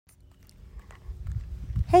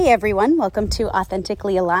Hey everyone, welcome to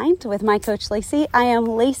Authentically Aligned with my coach Lacey. I am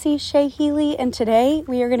Lacey Shea Healy, and today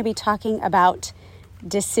we are going to be talking about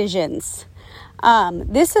decisions.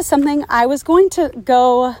 This is something I was going to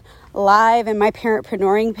go live in my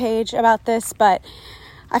Parentpreneuring page about this, but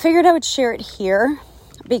I figured I would share it here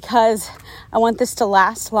because I want this to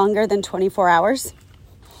last longer than 24 hours.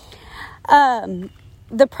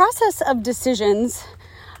 The process of decisions,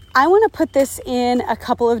 I want to put this in a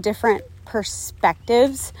couple of different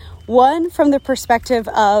perspectives. One, from the perspective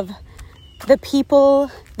of the people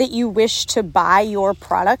that you wish to buy your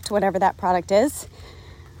product, whatever that product is.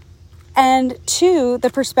 And two, the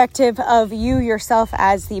perspective of you yourself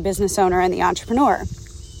as the business owner and the entrepreneur.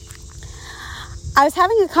 I was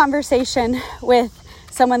having a conversation with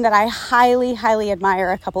someone that I highly, highly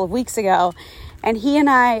admire a couple of weeks ago, and he and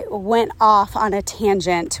I went off on a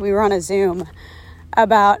tangent. We were on a Zoom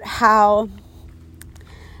about how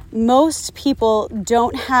most people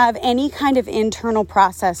don't have any kind of internal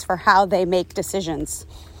process for how they make decisions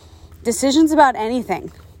about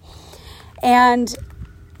anything. And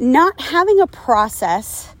not having a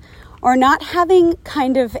process or not having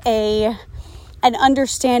kind of an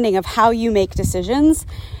understanding of how you make decisions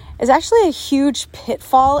is actually a huge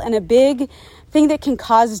pitfall and a big thing that can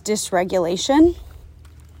cause dysregulation.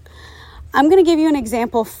 I'm going to give you an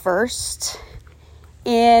example first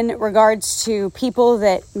in regards to people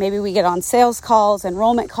that maybe we get on sales calls,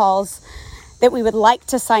 enrollment calls, that we would like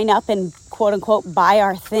to sign up and quote unquote buy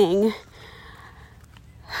our thing.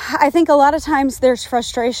 I think a lot of times there's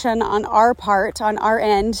frustration on our part, on our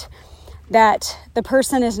end, that the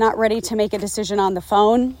person is not ready to make a decision on the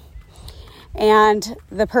phone, and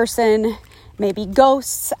the person maybe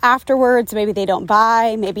ghosts afterwards. Maybe they don't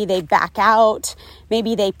buy, maybe they back out,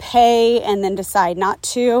 maybe they pay and then decide not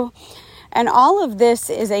to. And all of this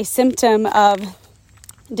is a symptom of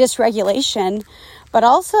dysregulation, but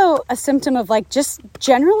also a symptom of just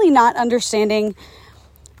generally not understanding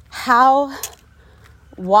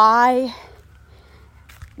why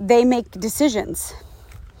they make decisions.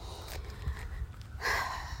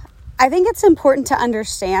 I think it's important to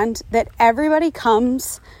understand that everybody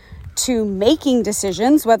comes to making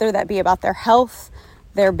decisions, whether that be about their health,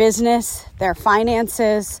 their business, their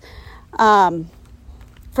finances,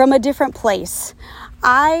 from a different place.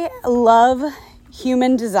 I love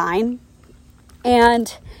human design,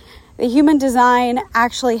 and the human design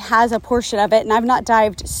actually has a portion of it, and I've not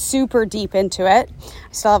dived super deep into it.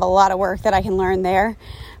 I still have a lot of work that I can learn there,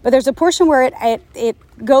 but there's a portion where it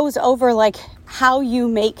goes over how you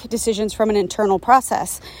make decisions from an internal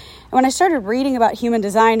process. And when I started reading about human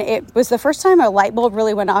design, it was the first time a light bulb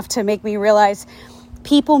really went off to make me realize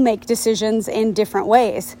people make decisions in different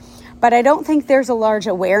ways. But I don't think there's a large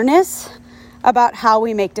awareness about how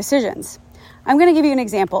we make decisions. I'm going to give you an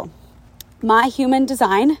example. My human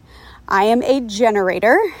design, I am a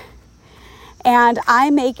generator, and I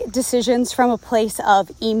make decisions from a place of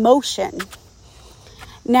emotion.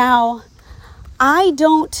 Now, I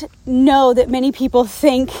don't know that many people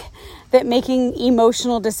think that making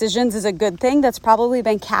emotional decisions is a good thing. That's probably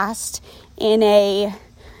been cast in a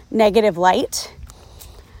negative light.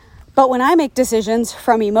 But when I make decisions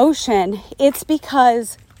from emotion, it's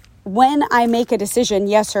because when I make a decision,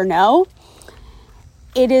 yes or no,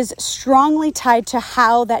 it is strongly tied to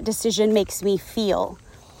how that decision makes me feel.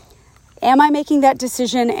 Am I making that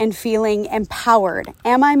decision and feeling empowered?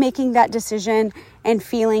 Am I making that decision and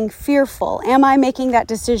feeling fearful? Am I making that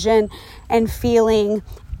decision and feeling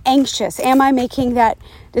anxious? Am I making that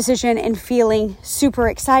decision and feeling super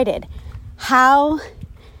excited? How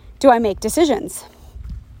do I make decisions?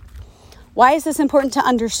 Why is this important to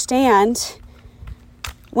understand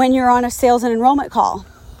when you're on a sales and enrollment call?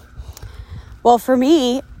 Well, for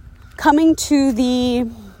me, coming to the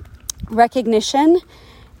recognition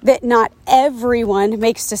that not everyone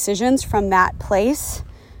makes decisions from that place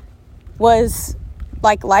was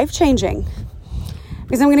life-changing.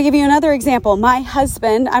 Because I'm going to give you another example. My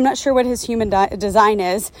husband, I'm not sure what his human design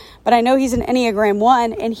is, but I know he's an Enneagram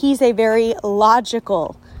 1, and he's a very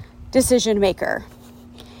logical decision maker.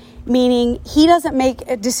 Meaning he doesn't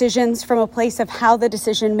make decisions from a place of how the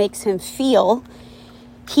decision makes him feel.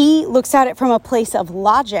 He looks at it from a place of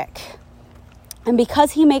logic. And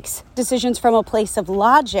because he makes decisions from a place of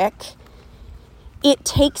logic, it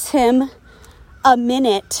takes him a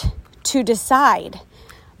minute to decide.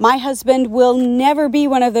 My husband will never be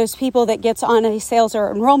one of those people that gets on a sales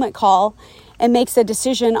or enrollment call and makes a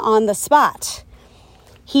decision on the spot.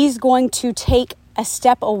 He's going to take a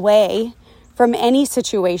step away from any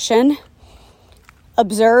situation,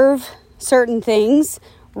 observe certain things,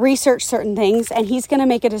 research certain things, and he's going to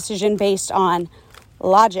make a decision based on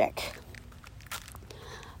logic.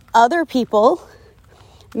 Other people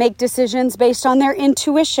make decisions based on their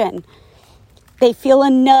intuition. They feel a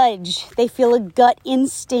nudge, they feel a gut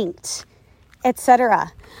instinct,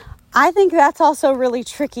 etc. I think that's also really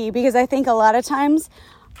tricky because I think a lot of times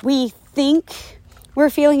we think we're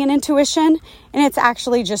feeling an intuition and it's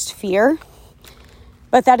actually just fear.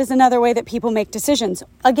 But that is another way that people make decisions.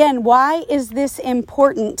 Again, why is this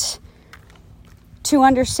important to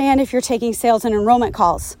understand if you're taking sales and enrollment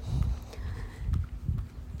calls?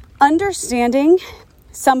 Understanding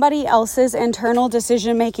somebody else's internal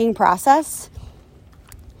decision-making process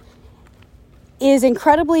is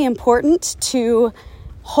incredibly important to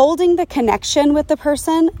holding the connection with the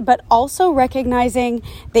person, but also recognizing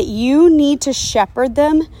that you need to shepherd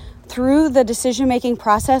them through the decision-making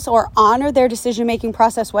process or honor their decision-making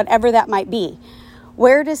process, whatever that might be.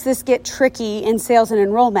 Where does this get tricky in sales and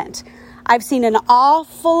enrollment? I've seen an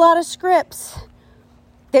awful lot of scripts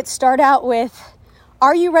that start out with,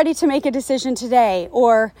 "Are you ready to make a decision today?"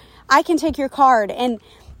 Or, "I can take your card." And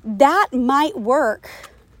that might work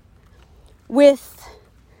with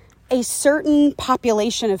a certain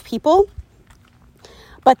population of people,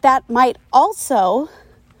 but that might also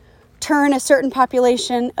turn a certain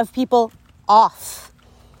population of people off.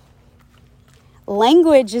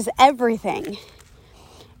 Language is everything.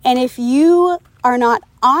 And if you are not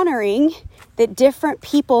honoring that different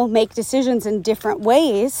people make decisions in different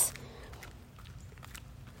ways,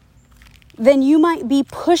 then you might be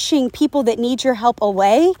pushing people that need your help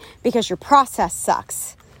away because your process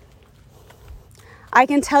sucks. I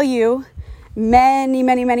can tell you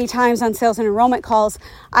many times on sales and enrollment calls,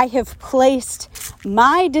 I have placed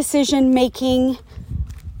my decision-making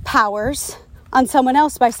powers on someone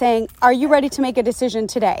else by saying, "Are you ready to make a decision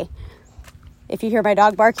today?" If you hear my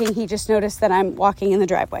dog barking, he just noticed that I'm walking in the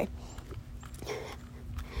driveway.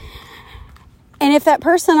 And if that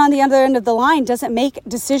person on the other end of the line doesn't make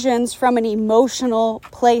decisions from an emotional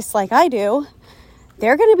place like I do,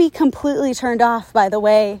 they're going to be completely turned off by the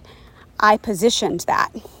way I positioned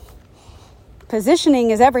that.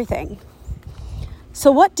 Positioning is everything.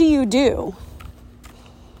 So what do you do?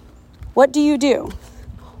 What do you do?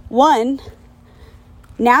 One,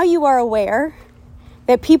 now you are aware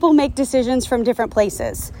that people make decisions from different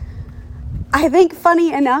places. I think,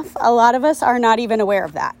 funny enough, a lot of us are not even aware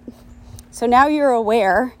of that. So now you're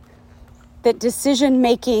aware that decision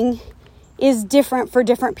making is different for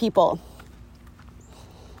different people.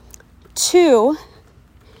 Two,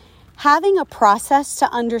 having a process to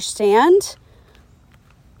understand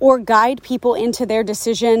or guide people into their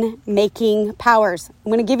decision-making powers.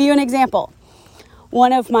 I'm going to give you an example.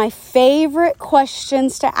 One of my favorite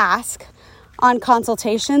questions to ask on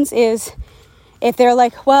consultations is if they're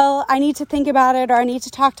like, "Well, I need to think about it," or "I need to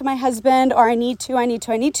talk to my husband," or I need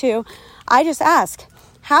to. I just ask,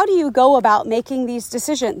 how do you go about making these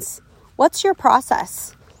decisions? What's your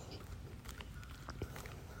process?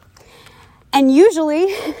 And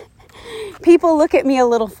usually people look at me a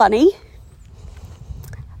little funny,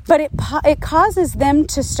 but it causes them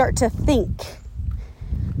to start to think,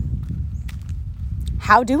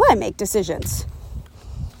 how do I make decisions?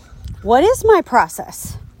 What is my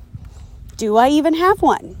process? Do I even have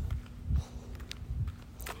one?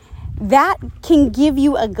 That can give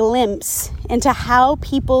you a glimpse into how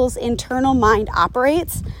people's internal mind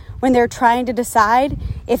operates when they're trying to decide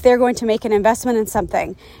if they're going to make an investment in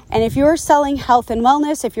something. And if you're selling health and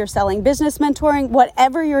wellness, if you're selling business mentoring,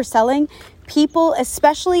 whatever you're selling, people,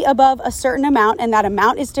 especially above a certain amount, and that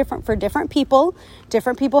amount is different for different people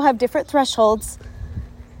have different thresholds,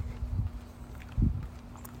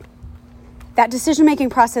 that decision-making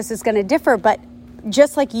process is going to differ. But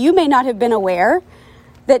just like you may not have been aware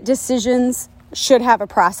that decisions should have a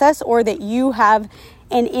process, or that you have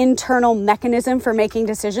an internal mechanism for making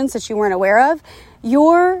decisions that you weren't aware of,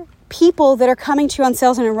 your people that are coming to you on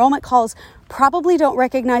sales and enrollment calls probably don't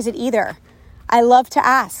recognize it either. I love to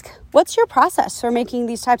ask, what's your process for making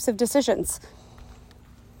these types of decisions?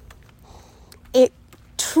 It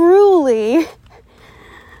truly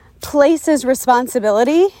places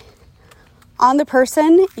responsibility on the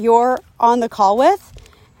person you're on the call with,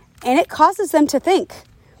 and it causes them to think,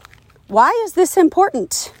 why is this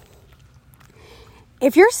important?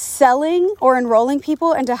 If you're selling or enrolling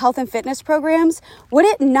people into health and fitness programs, would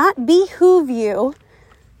it not behoove you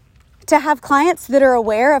to have clients that are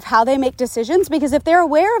aware of how they make decisions? Because if they're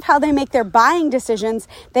aware of how they make their buying decisions,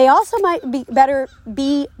 they also might be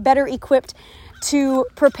better equipped to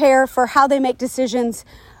prepare for how they make decisions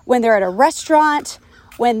when they're at a restaurant,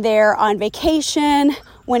 when they're on vacation,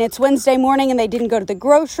 when it's Wednesday morning and they didn't go to the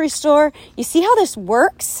grocery store. You see how this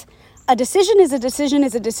works? A decision is a decision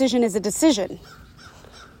is a decision is a decision.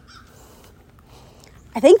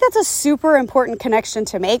 I think that's a super important connection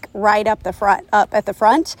to make right up at the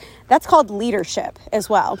front. That's called leadership as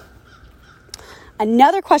well.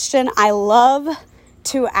 Another question I love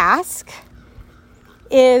to ask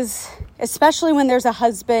is, especially when there's a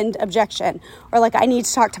husband objection, or like I need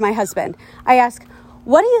to talk to my husband, I ask,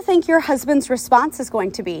 what do you think your husband's response is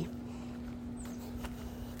going to be?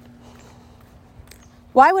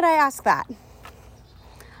 Why would I ask that?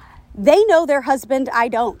 They know their husband, I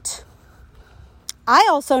don't. I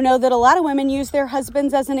also know that a lot of women use their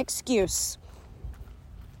husbands as an excuse.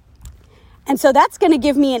 And so that's going to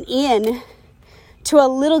give me an in to a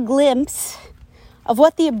little glimpse of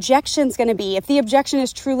what the objection's going to be, if the objection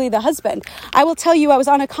is truly the husband. I will tell you, I was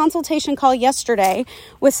on a consultation call yesterday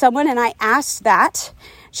with someone, and I asked that.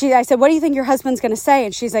 I said, what do you think your husband's going to say?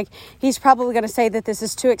 And she's like, he's probably going to say that this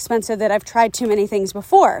is too expensive, that I've tried too many things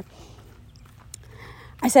before.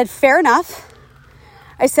 I said, fair enough.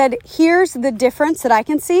 I said, here's the difference that I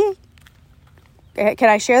can see. Can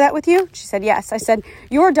I share that with you? She said, yes. I said,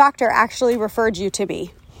 your doctor actually referred you to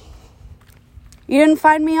me. You didn't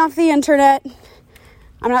find me off the internet.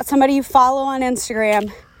 I'm not somebody you follow on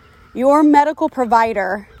Instagram. Your medical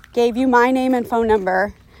provider gave you my name and phone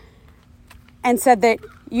number and said that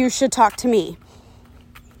you should talk to me.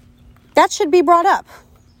 That should be brought up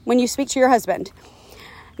when you speak to your husband.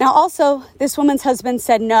 Now, also, this woman's husband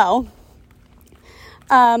said no.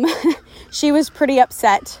 She was pretty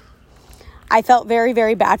upset. I felt very,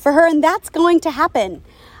 very bad for her, and that's going to happen.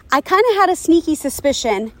 I kind of had a sneaky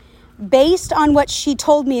suspicion based on what she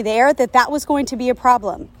told me there that was going to be a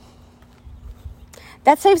problem.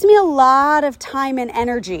 That saves me a lot of time and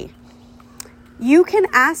energy. You can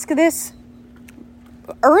ask this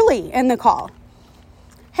early in the call.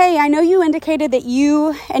 Hey, I know you indicated that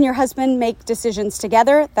you and your husband make decisions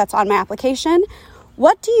together. That's on my application.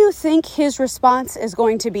 What do you think his response is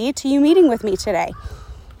going to be to you meeting with me today?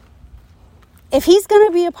 If he's going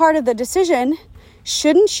to be a part of the decision,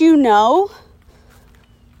 shouldn't you know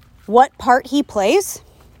what part he plays?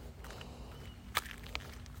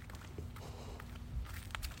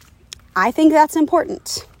 I think that's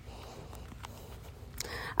important.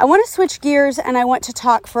 I want to switch gears, and I want to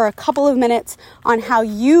talk for a couple of minutes on how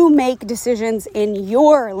you make decisions in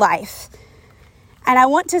your life. And I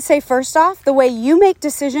want to say, first off, the way you make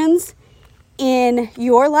decisions in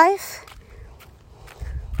your life,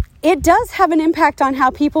 it does have an impact on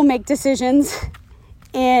how people make decisions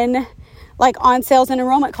on sales and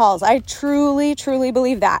enrollment calls. I truly, truly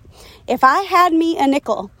believe that. If I had me a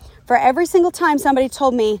nickel for every single time somebody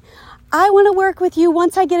told me, I want to work with you,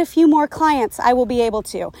 once I get a few more clients, I will be able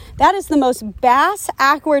to. That is the most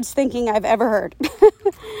bass-ackwards thinking I've ever heard.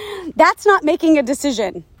 That's not making a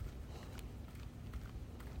decision.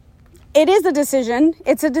 It is a decision.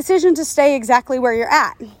 It's a decision to stay exactly where you're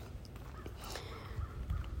at.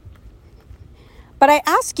 But I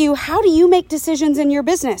ask you, how do you make decisions in your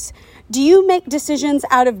business? Do you make decisions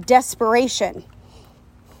out of desperation?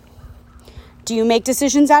 Do you make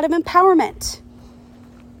decisions out of empowerment?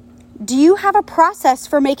 Do you have a process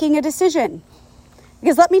for making a decision?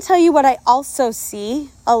 Because let me tell you what I also see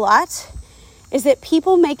a lot is that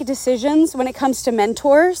people make decisions when it comes to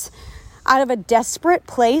mentors out of a desperate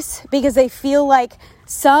place because they feel like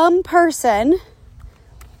some person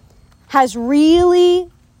has really,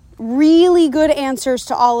 really good answers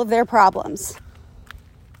to all of their problems.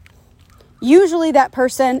 Usually that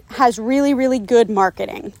person has really, really good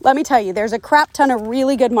marketing. Let me tell you, there's a crap ton of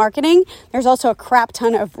really good marketing. There's also a crap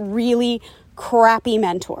ton of really crappy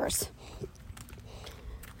mentors.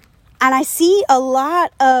 And I see a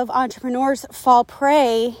lot of entrepreneurs fall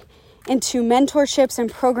prey into mentorships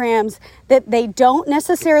and programs that they don't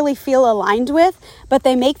necessarily feel aligned with, but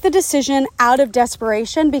they make the decision out of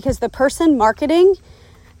desperation because the person marketing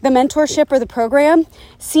the mentorship or the program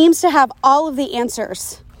seems to have all of the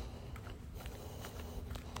answers.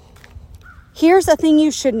 Here's a thing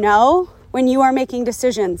you should know when you are making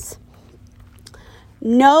decisions.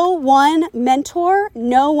 No one mentor,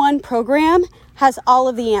 no one program has all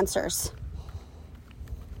of the answers.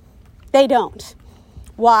 They don't.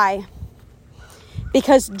 Why?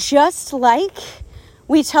 Because just like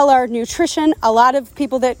we tell our nutrition, a lot of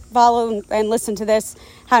people that follow and listen to this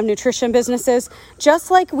have nutrition businesses.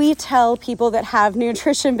 Just like we tell people that have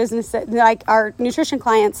nutrition businesses, like our nutrition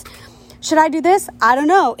clients, should I do this? I don't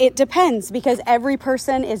know. It depends because every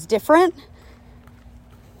person is different.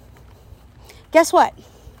 Guess what?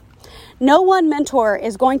 No one mentor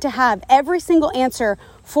is going to have every single answer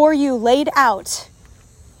for you laid out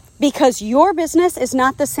because your business is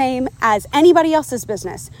not the same as anybody else's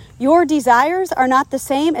business. Your desires are not the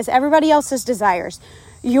same as everybody else's desires.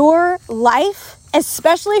 Your life,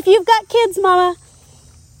 especially if you've got kids, mama,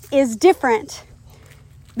 is different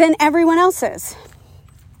than everyone else's.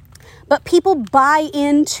 But people buy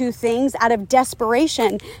into things out of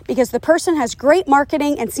desperation because the person has great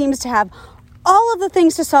marketing and seems to have all of the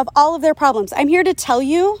things to solve all of their problems. I'm here to tell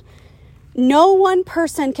you, no one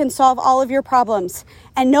person can solve all of your problems,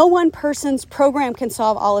 and no one person's program can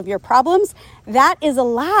solve all of your problems. That is a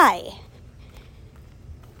lie.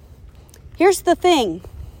 Here's the thing.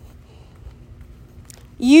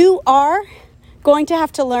 You are going to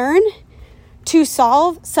have to learn to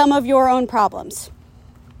solve some of your own problems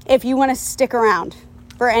if you want to stick around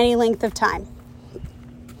for any length of time.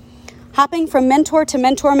 Hopping from mentor to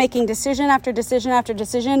mentor, making decision after decision after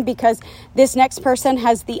decision because this next person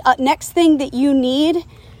has the next thing that you need,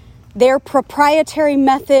 their proprietary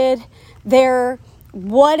method, their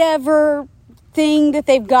whatever thing that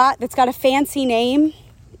they've got that's got a fancy name.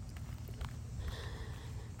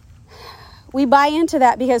 We buy into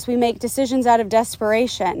that because we make decisions out of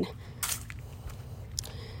desperation.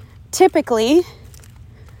 Typically,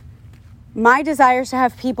 my desire is to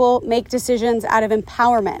have people make decisions out of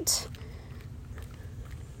empowerment.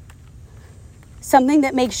 Something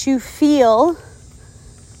that makes you feel,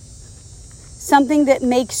 something that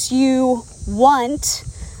makes you want,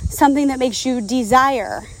 something that makes you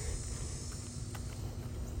desire.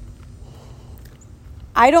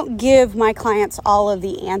 I don't give my clients all of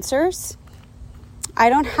the answers. I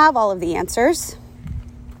don't have all of the answers.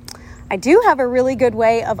 I do have a really good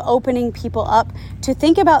way of opening people up to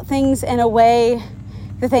think about things in a way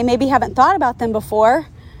that they maybe haven't thought about them before.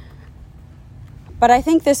 But I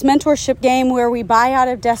think this mentorship game where we buy out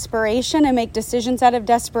of desperation and make decisions out of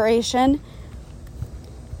desperation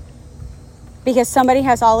because somebody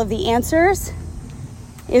has all of the answers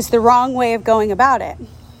is the wrong way of going about it.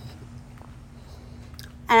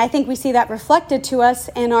 And I think we see that reflected to us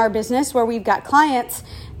in our business where we've got clients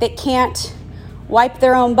that can't wipe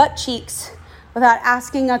their own butt cheeks without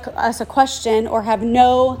asking us a question or have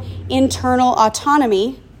no internal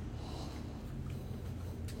autonomy.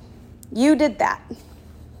 You did that.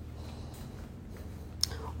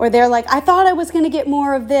 Or they're like, I thought I was going to get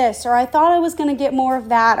more of this, or I thought I was going to get more of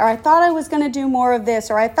that, or I thought I was going to do more of this,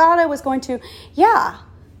 or I thought I was going to, yeah.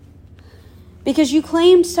 Because you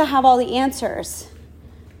claimed to have all the answers.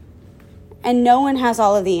 And no one has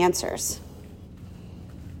all of the answers.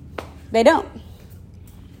 They don't.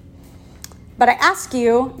 But I ask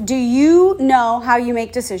you, do you know how you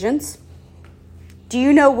make decisions? Do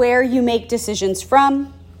you know where you make decisions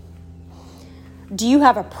from? Do you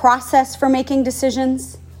have a process for making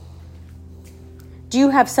decisions? Do you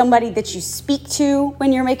have somebody that you speak to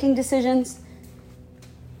when you're making decisions?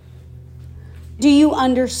 Do you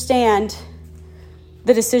understand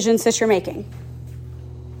the decisions that you're making?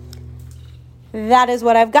 That is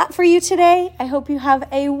what I've got for you today. I hope you have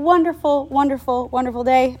a wonderful, wonderful, wonderful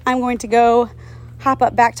day. I'm going to go hop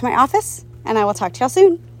up back to my office, and I will talk to y'all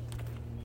soon.